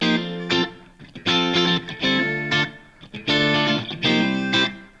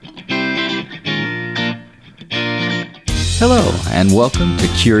Hello, and welcome to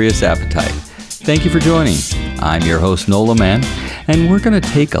Curious Appetite. Thank you for joining. I'm your host, Nola Mann, and we're going to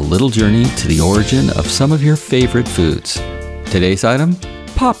take a little journey to the origin of some of your favorite foods. Today's item,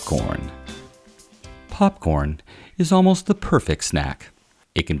 popcorn. Popcorn is almost the perfect snack.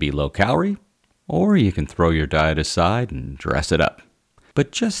 It can be low calorie, or you can throw your diet aside and dress it up.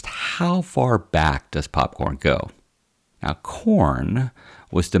 But just how far back does popcorn go? Now, corn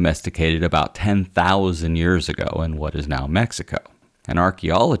was domesticated about 10,000 years ago in what is now Mexico. And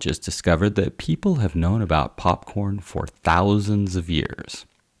archaeologists discovered that people have known about popcorn for thousands of years.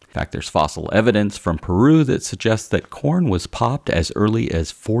 In fact, there's fossil evidence from Peru that suggests that corn was popped as early as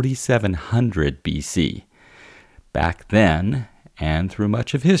 4700 BC. Back then, and through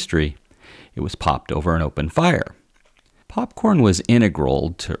much of history, it was popped over an open fire. Popcorn was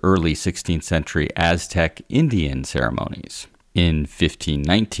integral to early 16th century Aztec Indian ceremonies. In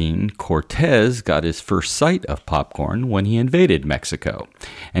 1519, Cortez got his first sight of popcorn when he invaded Mexico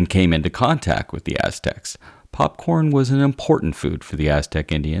and came into contact with the Aztecs. Popcorn was an important food for the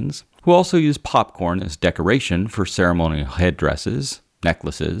Aztec Indians, who also used popcorn as decoration for ceremonial headdresses,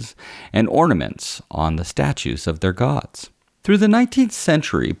 necklaces, and ornaments on the statues of their gods. Through the 19th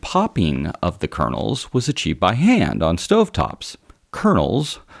century, popping of the kernels was achieved by hand on stovetops.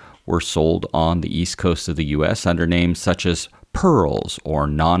 Kernels were sold on the east coast of the U.S. under names such as pearls or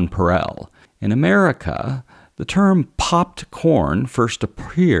nonpareil. In America, the term popped corn first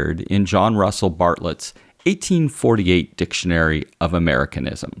appeared in John Russell Bartlett's 1848 Dictionary of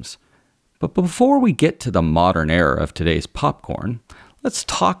Americanisms. But before we get to the modern era of today's popcorn, let's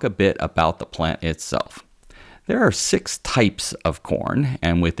talk a bit about the plant itself. There are 6 types of corn,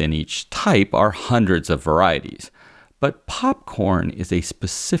 and within each type are hundreds of varieties. But popcorn is a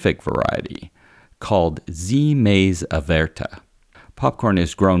specific variety called Z. maiz averta. Popcorn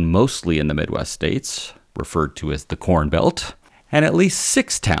is grown mostly in the Midwest states, referred to as the Corn Belt, and at least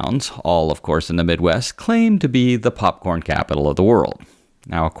 6 towns, all of course in the Midwest, claim to be the popcorn capital of the world.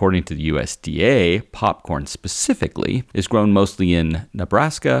 Now, according to the USDA, popcorn specifically is grown mostly in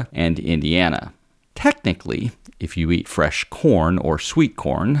Nebraska and Indiana. Technically, if you eat fresh corn or sweet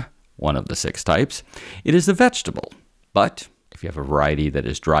corn, one of the 6 types, it is a vegetable. But if you have a variety that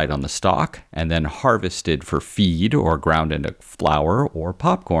is dried on the stalk and then harvested for feed or ground into flour or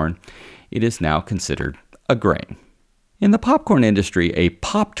popcorn, it is now considered a grain. In the popcorn industry, a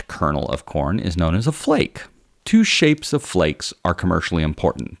popped kernel of corn is known as a flake. 2 shapes of flakes are commercially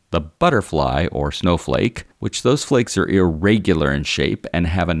important. The butterfly or snowflake, which those flakes are irregular in shape and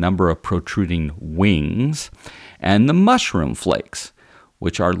have a number of protruding wings, and the mushroom flakes,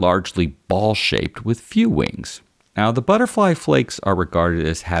 which are largely ball-shaped with few wings. Now, the butterfly flakes are regarded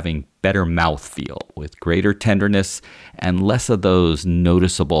as having better mouthfeel, with greater tenderness and less of those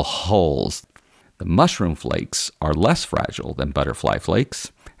noticeable hulls. The mushroom flakes are less fragile than butterfly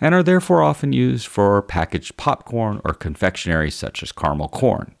flakes and are therefore often used for packaged popcorn or confectionery such as caramel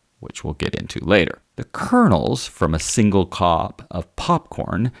corn, which we'll get into later. The kernels from a single cob of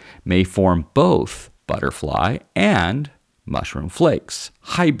popcorn may form both butterfly and mushroom flakes,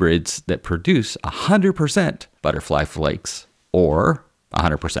 hybrids that produce 100% butterfly flakes or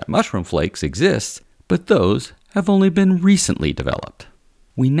 100% mushroom flakes exist, but those have only been recently developed.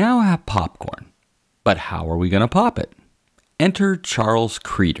 We now have popcorn, but how are we going to pop it? Enter Charles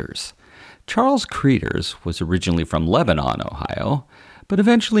Creeders. Charles Creeders was originally from Lebanon, Ohio, but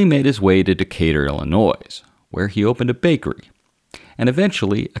eventually made his way to Decatur, Illinois, where he opened a bakery and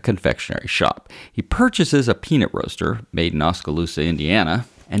eventually a confectionery shop. He purchases a peanut roaster made in Oskaloosa, Indiana,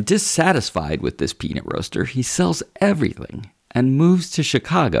 and dissatisfied with this peanut roaster, he sells everything and moves to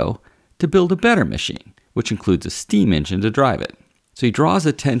Chicago to build a better machine, which includes a steam engine to drive it. So he draws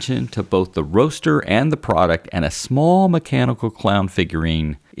attention to both the roaster and the product, and a small mechanical clown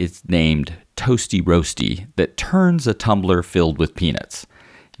figurine is named Toasty Roasty that turns a tumbler filled with peanuts.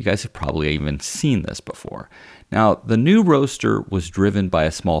 You guys have probably even seen this before. Now, the new roaster was driven by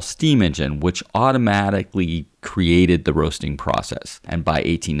a small steam engine, which automatically created the roasting process. And by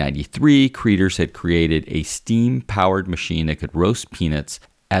 1893, Creeders had created a steam-powered machine that could roast peanuts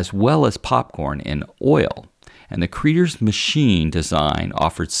as well as popcorn in oil. And the Creeders machine design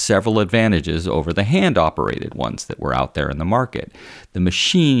offered several advantages over the hand-operated ones that were out there in the market. The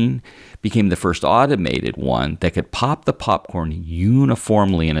machine became the first automated one that could pop the popcorn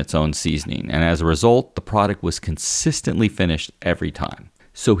uniformly in its own seasoning, and as a result, the product was consistently finished every time.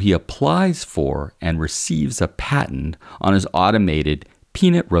 So he applies for and receives a patent on his automated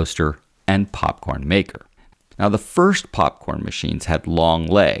peanut roaster and popcorn maker. Now, the first popcorn machines had long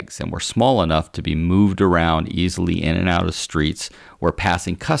legs and were small enough to be moved around easily in and out of streets where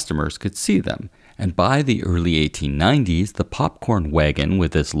passing customers could see them. And by the early 1890s, the popcorn wagon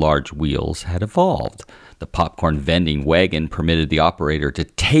with its large wheels had evolved. The popcorn vending wagon permitted the operator to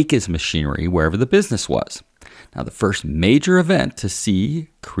take his machinery wherever the business was. Now, the first major event to see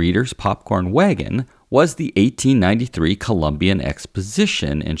Creeder's popcorn wagon was the 1893 Columbian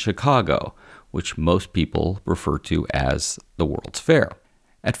Exposition in Chicago, which most people refer to as the World's Fair.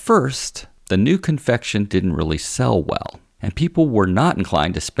 At first, the new confection didn't really sell well, and people were not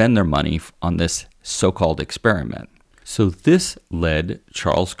inclined to spend their money on this so-called experiment. So this led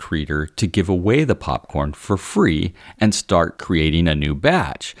Charles Creeder to give away the popcorn for free and start creating a new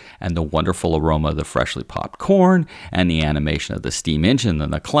batch. And the wonderful aroma of the freshly popped corn and the animation of the steam engine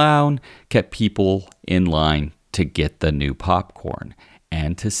and the clown kept people in line to get the new popcorn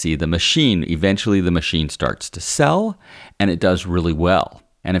and to see the machine. Eventually, the machine starts to sell, and it does really well.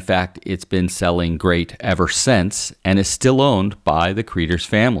 And in fact, it's been selling great ever since and is still owned by the Creeders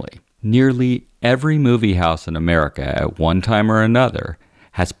family. Nearly every movie house in America at one time or another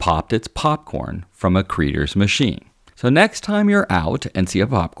has popped its popcorn from a Creeders machine. So next time you're out and see a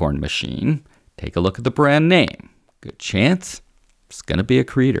popcorn machine, take a look at the brand name. Good chance it's going to be a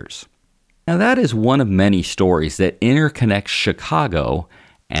Creeders. Now that is one of many stories that interconnect Chicago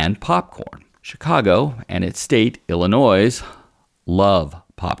and popcorn. Chicago and its state, Illinois, love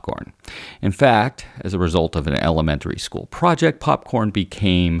popcorn. In fact, as a result of an elementary school project, popcorn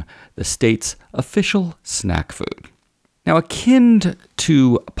became the state's official snack food. Now, akin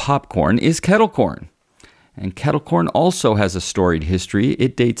to popcorn is kettle corn. And kettle corn also has a storied history.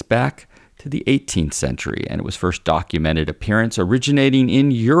 It dates back to the 18th century, and it was first documented appearance originating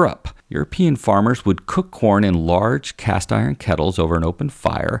in Europe. European farmers would cook corn in large cast iron kettles over an open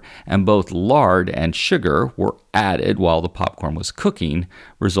fire, and both lard and sugar were added while the popcorn was cooking,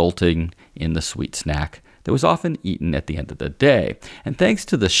 resulting in the sweet snack that was often eaten at the end of the day. And thanks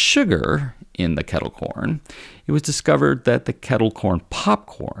to the sugar in the kettle corn, it was discovered that the kettle corn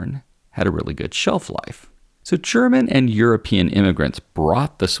popcorn had a really good shelf life. So German and European immigrants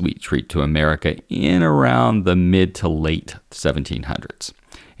brought the sweet treat to America in around the mid to late 1700s.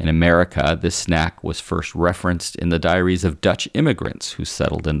 In America, this snack was first referenced in the diaries of Dutch immigrants who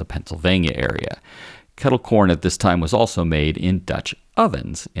settled in the Pennsylvania area. Kettle corn at this time was also made in Dutch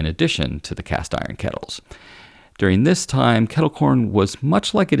ovens, in addition to the cast iron kettles. During this time, kettle corn was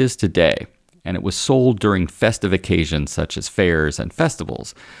much like it is today, and it was sold during festive occasions such as fairs and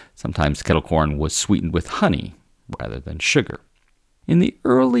festivals. Sometimes kettle corn was sweetened with honey rather than sugar. In the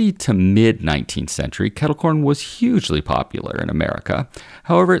early to mid-19th century, kettle corn was hugely popular in America.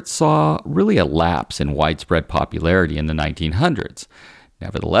 However, it saw really a lapse in widespread popularity in the 1900s.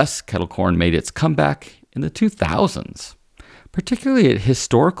 Nevertheless, kettle corn made its comeback in the 2000s, particularly at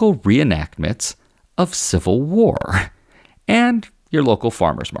historical reenactments of Civil War and your local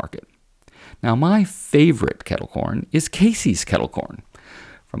farmer's market. Now, my favorite kettle corn is Casey's kettle corn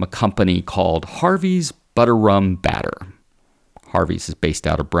from a company called Harvey's Butter Rum Batter. Harvey's is based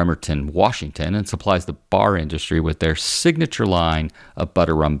out of Bremerton, Washington, and supplies the bar industry with their signature line of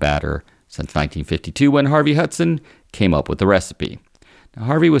butter rum batter since 1952, when Harvey Hudson came up with the recipe. Now,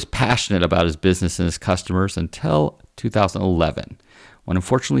 Harvey was passionate about his business and his customers until 2011, when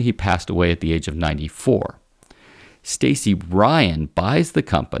unfortunately he passed away at the age of 94. Stacy Ryan buys the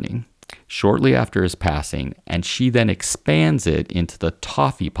company shortly after his passing, and she then expands it into the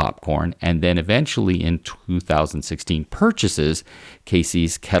toffee popcorn, and then eventually in 2016 purchases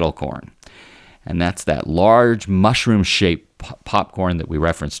Casey's kettle corn. And that's that large mushroom-shaped popcorn that we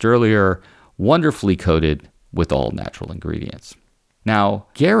referenced earlier, wonderfully coated with all natural ingredients. Now,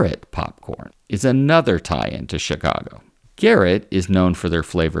 Garrett popcorn is another tie-in to Chicago. Garrett is known for their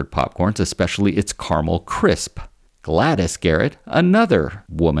flavored popcorns, especially its caramel crisp. Gladys Garrett, another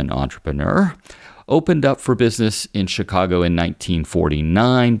woman entrepreneur, opened up for business in Chicago in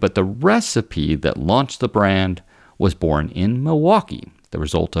 1949, but the recipe that launched the brand was born in Milwaukee, the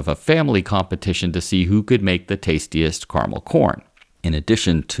result of a family competition to see who could make the tastiest caramel corn. In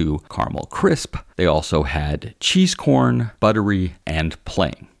addition to caramel crisp, they also had cheese corn, buttery, and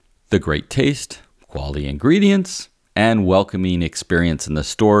plain. The great taste, quality ingredients, and welcoming experience in the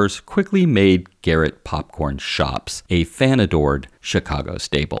stores quickly made Garrett popcorn shops a fan-adored Chicago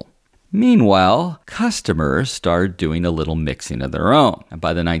staple. Meanwhile, customers started doing a little mixing of their own. And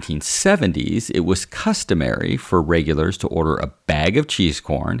by the 1970s, it was customary for regulars to order a bag of cheese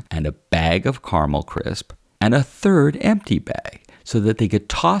corn and a bag of caramel crisp and a third empty bag so that they could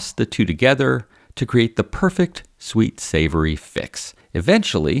toss the two together to create the perfect sweet savory fix.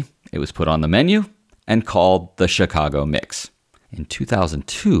 Eventually, it was put on the menu and called the Chicago Mix. In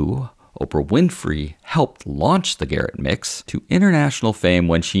 2002, Oprah Winfrey helped launch the Garrett mix to international fame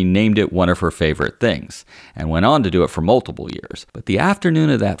when she named it one of her favorite things, and went on to do it for multiple years. But the afternoon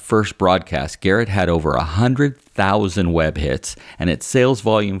of that first broadcast, Garrett had over 100,000 web hits, and its sales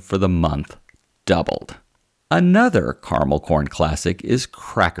volume for the month doubled. Another caramel corn classic is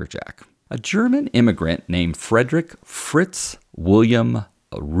Cracker Jack. A German immigrant named Friedrich Fritz William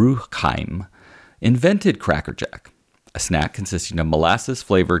Ruchheim invented Cracker Jack, a snack consisting of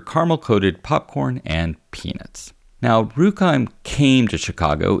molasses-flavored caramel-coated popcorn and peanuts. Now, Ruchheim came to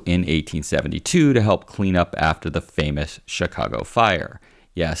Chicago in 1872 to help clean up after the famous Chicago fire.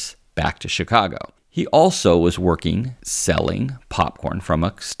 Yes, back to Chicago. He also was working selling popcorn from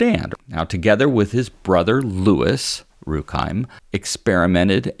a stand. Now, together with his brother Louis, Ruchheim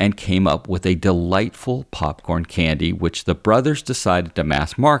experimented and came up with a delightful popcorn candy, which the brothers decided to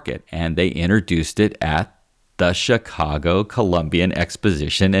mass market, and they introduced it at the Chicago Columbian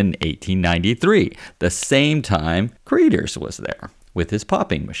Exposition in 1893, the same time Creeders was there with his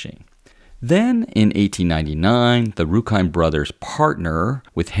popping machine. Then in 1899, the Ruchheim brothers partner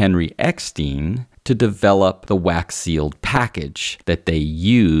with Henry Eckstein to develop the wax-sealed package that they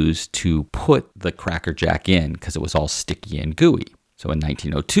used to put the Cracker Jack in because it was all sticky and gooey. So in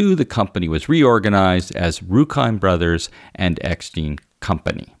 1902, the company was reorganized as Ruchheim Brothers and Eckstein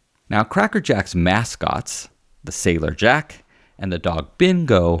Company. Now, Cracker Jack's mascots, the Sailor Jack and the dog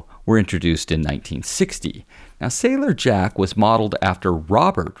Bingo, were introduced in 1960. Now, Sailor Jack was modeled after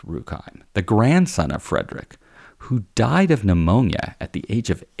Robert Ruchheim, the grandson of Frederick, who died of pneumonia at the age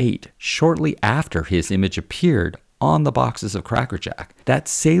of 8 shortly after his image appeared on the boxes of Cracker Jack. That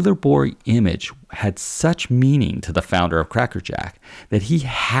Sailor Boy image had such meaning to the founder of Cracker Jack that he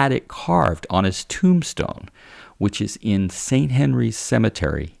had it carved on his tombstone, which is in St. Henry's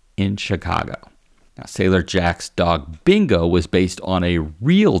Cemetery in Chicago. Now, Sailor Jack's dog Bingo was based on a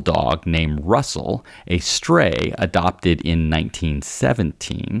real dog named Russell, a stray adopted in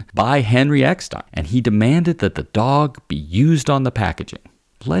 1917 by Henry Eckstein, and he demanded that the dog be used on the packaging.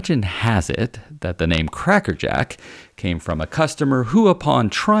 Legend has it that the name Cracker Jack came from a customer who, upon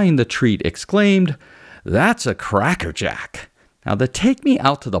trying the treat, exclaimed, "That's a Cracker Jack." Now, the Take Me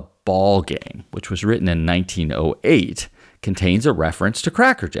Out to the Ball Game, which was written in 1908, contains a reference to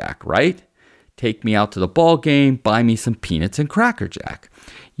Cracker Jack, right? Take me out to the ball game, buy me some peanuts and Cracker Jack.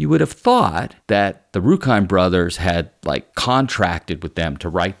 You would have thought that the Ruchheim brothers had contracted with them to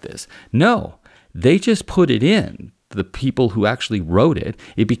write this. No, they just put it in. The people who actually wrote it,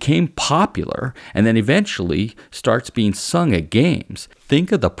 it became popular and then eventually starts being sung at games.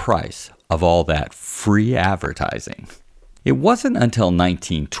 Think of the price of all that free advertising. It wasn't until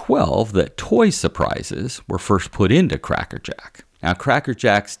 1912 that toy surprises were first put into Cracker Jack. Now, Cracker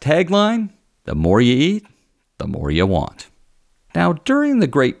Jack's tagline, "The more you eat, the more you want." Now, during the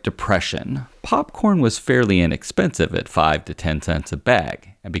Great Depression, popcorn was fairly inexpensive at 5 to 10 cents a bag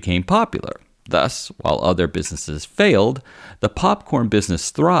and became popular. Thus, while other businesses failed, the popcorn business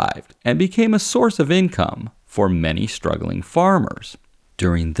thrived and became a source of income for many struggling farmers.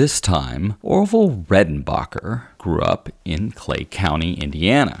 During this time, Orville Redenbacher grew up in Clay County,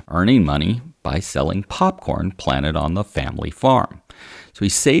 Indiana, earning money by selling popcorn planted on the family farm. So he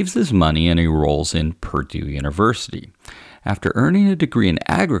saves his money and enrolls in Purdue University. After earning a degree in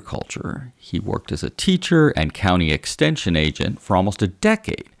agriculture, he worked as a teacher and county extension agent for almost a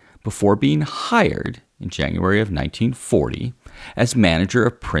decade before being hired in January of 1940 as manager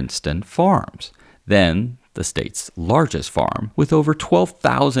of Princeton Farms, then the state's largest farm with over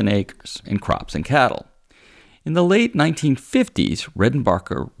 12,000 acres in crops and cattle. In the late 1950s,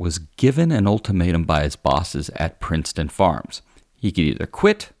 Redenbacher was given an ultimatum by his bosses at Princeton Farms. He could either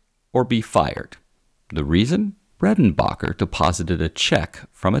quit or be fired. The reason? Redenbacher deposited a check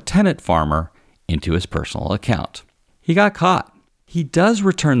from a tenant farmer into his personal account. He got caught. He does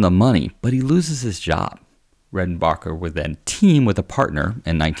return the money, but he loses his job. Redenbacher would then team with a partner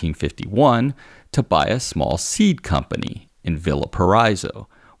in 1951 to buy a small seed company in Valparaiso,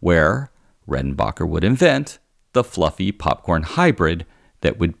 where Redenbacher would invent the fluffy popcorn hybrid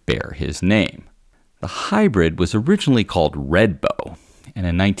that would bear his name. The hybrid was originally called Redbow, and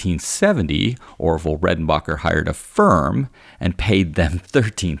in 1970, Orville Redenbacher hired a firm and paid them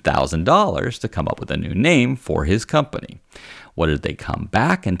 $13,000 to come up with a new name for his company. What did they come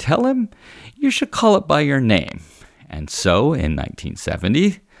back and tell him? You should call it by your name. And so, in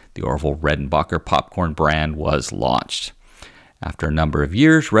 1970, the Orville Redenbacher popcorn brand was launched. After a number of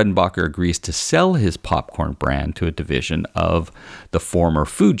years, Redenbacher agrees to sell his popcorn brand to a division of the former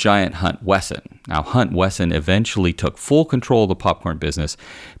food giant Hunt Wesson. Now, Hunt Wesson eventually took full control of the popcorn business,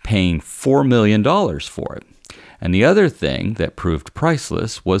 paying $4 million for it. And the other thing that proved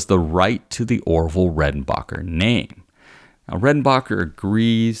priceless was the right to the Orville Redenbacher name. Now, Redenbacher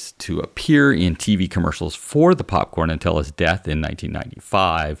agrees to appear in TV commercials for the popcorn until his death in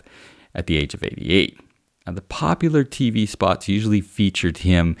 1995 at the age of 88. Now, the popular TV spots usually featured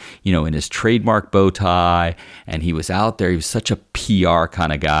him, in his trademark bow tie, and he was out there. He was such a PR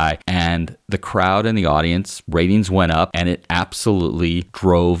kind of guy, and the crowd and the audience ratings went up, and it absolutely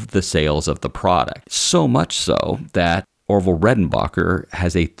drove the sales of the product. So much so that Orville Redenbacher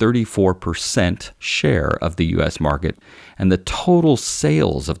has a 34% share of the U.S. market, and the total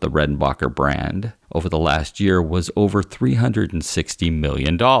sales of the Redenbacher brand over the last year was over $360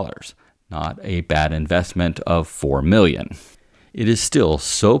 million. Not a bad investment of $4 million. It is still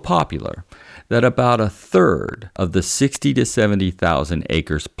so popular that about a third of the 60 to 70,000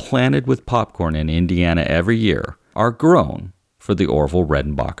 acres planted with popcorn in Indiana every year are grown for the Orville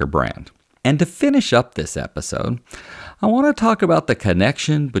Redenbacher brand. And to finish up this episode, I want to talk about the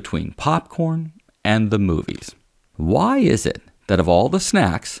connection between popcorn and the movies. Why is it that of all the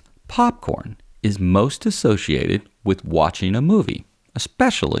snacks, popcorn is most associated with watching a movie,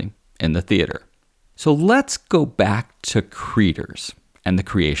 especially in the theater? So let's go back to Creeders and the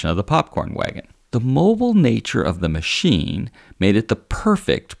creation of the popcorn wagon. The mobile nature of the machine made it the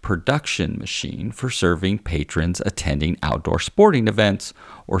perfect production machine for serving patrons attending outdoor sporting events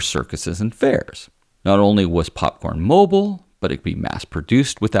or circuses and fairs. Not only was popcorn mobile, but it could be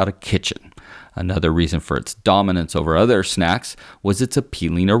mass-produced without a kitchen. Another reason for its dominance over other snacks was its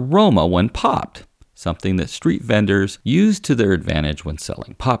appealing aroma when popped, something that street vendors used to their advantage when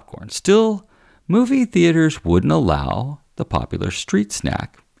selling popcorn. Still, movie theaters wouldn't allow the popular street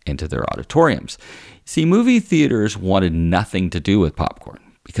snack into their auditoriums. See, movie theaters wanted nothing to do with popcorn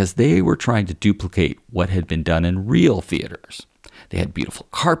because they were trying to duplicate what had been done in real theaters. They had beautiful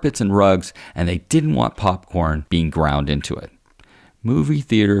carpets and rugs, and they didn't want popcorn being ground into it. Movie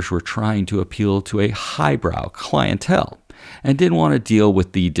theaters were trying to appeal to a highbrow clientele and didn't want to deal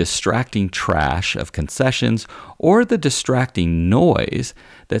with the distracting trash of concessions or the distracting noise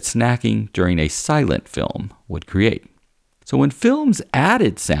that snacking during a silent film would create. So when films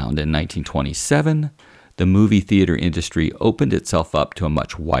added sound in 1927, the movie theater industry opened itself up to a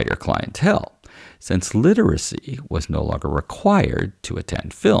much wider clientele, since literacy was no longer required to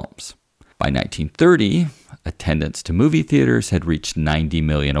attend films. By 1930, attendance to movie theaters had reached 90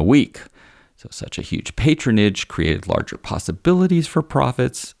 million a week. So such a huge patronage created larger possibilities for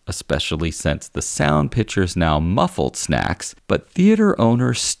profits, especially since the sound pictures now muffled snacks, but theater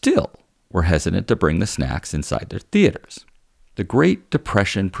owners still were hesitant to bring the snacks inside their theaters. The Great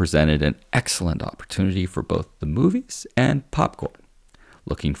Depression presented an excellent opportunity for both the movies and popcorn.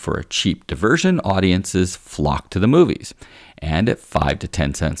 Looking for a cheap diversion, audiences flocked to the movies. And at 5 to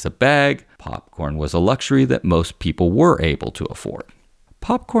 10 cents a bag, popcorn was a luxury that most people were able to afford.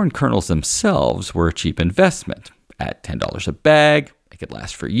 Popcorn kernels themselves were a cheap investment. At $10 a bag, they could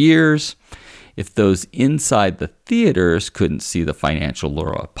last for years. If those inside the theaters couldn't see the financial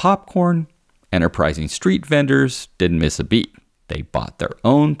lure of popcorn, enterprising street vendors didn't miss a beat. They bought their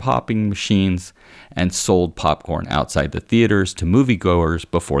own popping machines and sold popcorn outside the theaters to moviegoers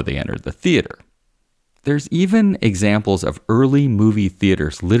before they entered the theater. There's even examples of early movie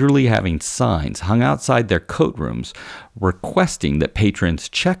theaters literally having signs hung outside their coat rooms requesting that patrons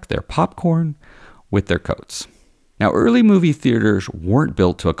check their popcorn with their coats. Now, early movie theaters weren't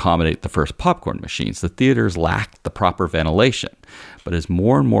built to accommodate the first popcorn machines. The theaters lacked the proper ventilation. But as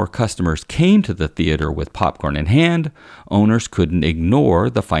more and more customers came to the theater with popcorn in hand, owners couldn't ignore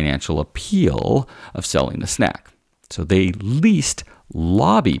the financial appeal of selling the snack. So they leased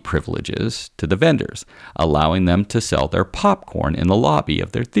lobby privileges to the vendors, allowing them to sell their popcorn in the lobby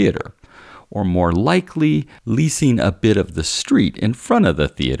of their theater, or more likely, leasing a bit of the street in front of the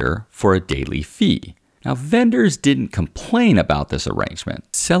theater for a daily fee. Now, vendors didn't complain about this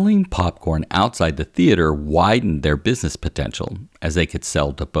arrangement. Selling popcorn outside the theater widened their business potential, as they could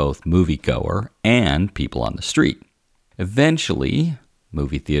sell to both moviegoer and people on the street. Eventually,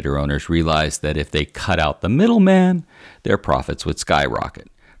 movie theater owners realized that if they cut out the middleman, their profits would skyrocket.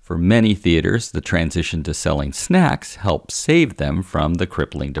 For many theaters, the transition to selling snacks helped save them from the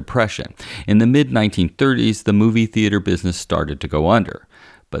crippling depression. In the mid-1930s, the movie theater business started to go under.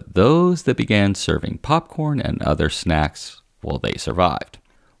 But those that began serving popcorn and other snacks, well, they survived.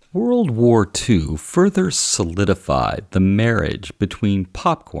 World War II further solidified the marriage between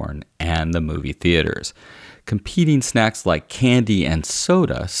popcorn and the movie theaters. Competing snacks like candy and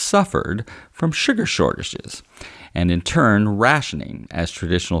soda suffered from sugar shortages, and in turn rationing, as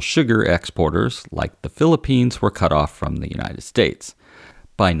traditional sugar exporters like the Philippines were cut off from the United States.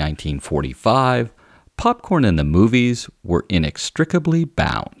 By 1945, Popcorn and the movies were inextricably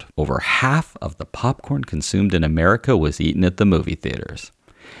bound. Over half of the popcorn consumed in America was eaten at the movie theaters.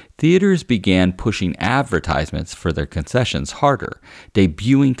 Theaters began pushing advertisements for their concessions harder,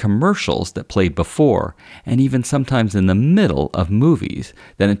 debuting commercials that played before and even sometimes in the middle of movies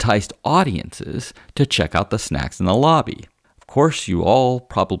that enticed audiences to check out the snacks in the lobby. Of course, you all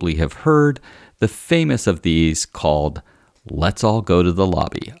probably have heard the famous of these called "Let's All Go to the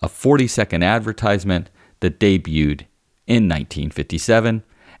Lobby," a 40-second advertisement that debuted in 1957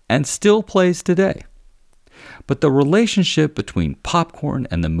 and still plays today. But the relationship between popcorn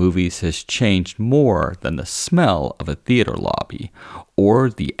and the movies has changed more than the smell of a theater lobby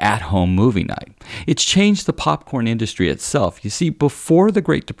or the at-home movie night. It's changed the popcorn industry itself. You see, before the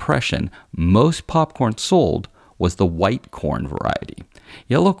Great Depression, most popcorn sold was the white corn variety.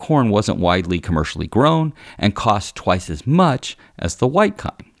 Yellow corn wasn't widely commercially grown and cost twice as much as the white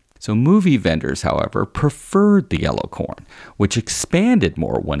kind. So movie vendors, however, preferred the yellow corn, which expanded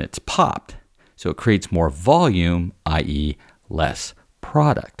more when it's popped. So it creates more volume, i.e. less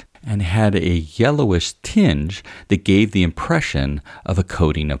product, and had a yellowish tinge that gave the impression of a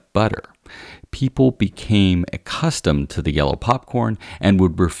coating of butter. People became accustomed to the yellow popcorn and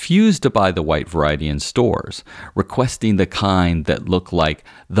would refuse to buy the white variety in stores, requesting the kind that looked like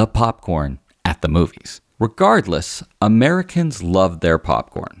the popcorn at the movies. Regardless, Americans loved their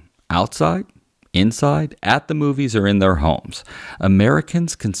popcorn. Outside, inside, at the movies, or in their homes.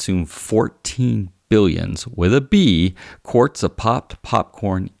 Americans consume 14 billions, with a B, quarts of popped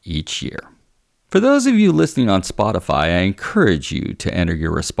popcorn each year. For those of you listening on Spotify, I encourage you to enter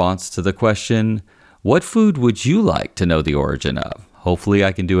your response to the question, what food would you like to know the origin of? Hopefully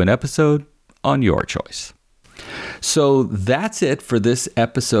I can do an episode on your choice. So that's it for this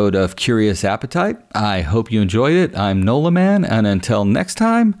episode of Curious Appetite. I hope you enjoyed it. I'm Nola Man, and until next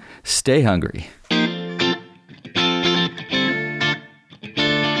time, stay hungry.